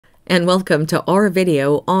and welcome to our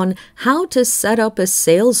video on how to set up a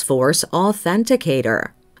Salesforce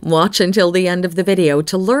Authenticator. Watch until the end of the video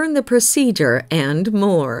to learn the procedure and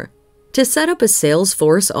more. To set up a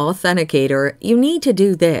Salesforce Authenticator, you need to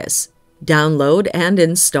do this. Download and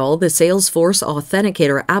install the Salesforce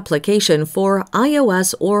Authenticator application for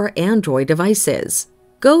iOS or Android devices.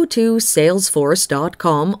 Go to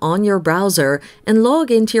salesforce.com on your browser and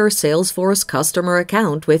log into your Salesforce customer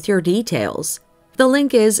account with your details. The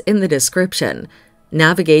link is in the description.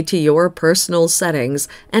 Navigate to your personal settings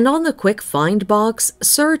and on the quick find box,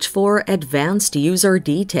 search for Advanced User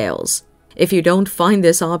Details. If you don't find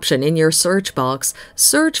this option in your search box,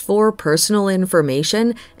 search for Personal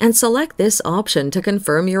Information and select this option to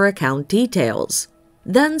confirm your account details.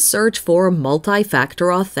 Then search for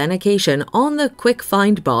Multi-Factor Authentication on the quick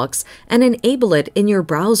find box and enable it in your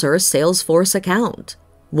browser Salesforce account.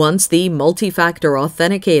 Once the Multi-Factor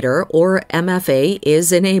Authenticator, or MFA,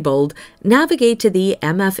 is enabled, navigate to the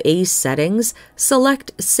MFA settings,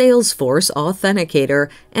 select Salesforce Authenticator,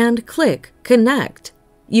 and click Connect.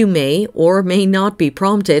 You may or may not be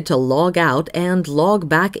prompted to log out and log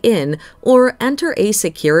back in or enter a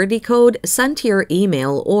security code sent to your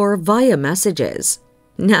email or via messages.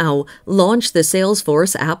 Now, launch the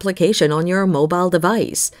Salesforce application on your mobile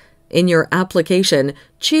device. In your application,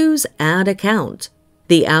 choose Add Account.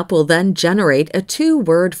 The app will then generate a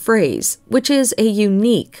two-word phrase, which is a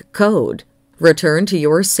unique code. Return to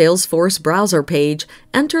your Salesforce browser page,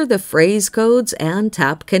 enter the phrase codes, and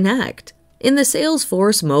tap Connect. In the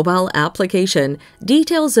Salesforce mobile application,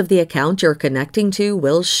 details of the account you're connecting to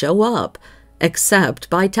will show up, except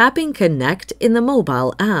by tapping Connect in the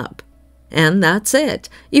mobile app. And that's it.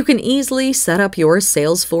 You can easily set up your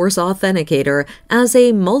Salesforce Authenticator as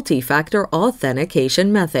a multi-factor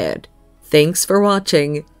authentication method. Thanks for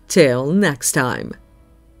watching. Till next time.